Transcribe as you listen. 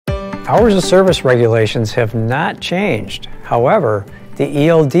Hours of service regulations have not changed. However, the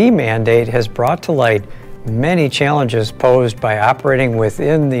ELD mandate has brought to light many challenges posed by operating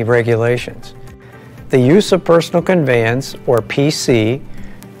within the regulations. The use of personal conveyance, or PC,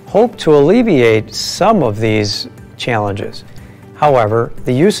 hope to alleviate some of these challenges. However,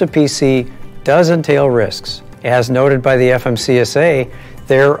 the use of PC does entail risks. As noted by the FMCSA,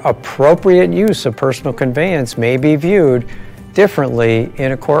 their appropriate use of personal conveyance may be viewed differently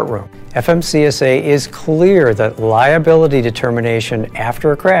in a courtroom. FMCSA is clear that liability determination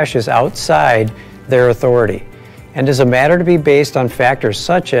after a crash is outside their authority and is a matter to be based on factors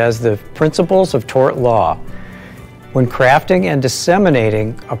such as the principles of tort law. When crafting and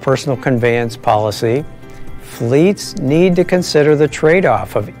disseminating a personal conveyance policy, fleets need to consider the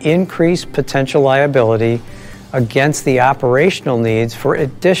trade-off of increased potential liability against the operational needs for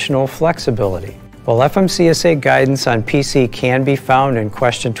additional flexibility. While FMCSA guidance on PC can be found in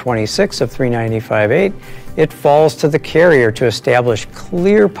Question 26 of 395.8, it falls to the carrier to establish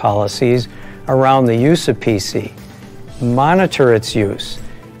clear policies around the use of PC, monitor its use,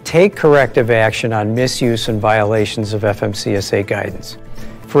 take corrective action on misuse and violations of FMCSA guidance.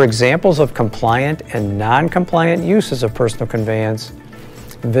 For examples of compliant and non-compliant uses of personal conveyance,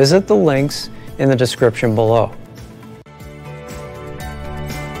 visit the links in the description below.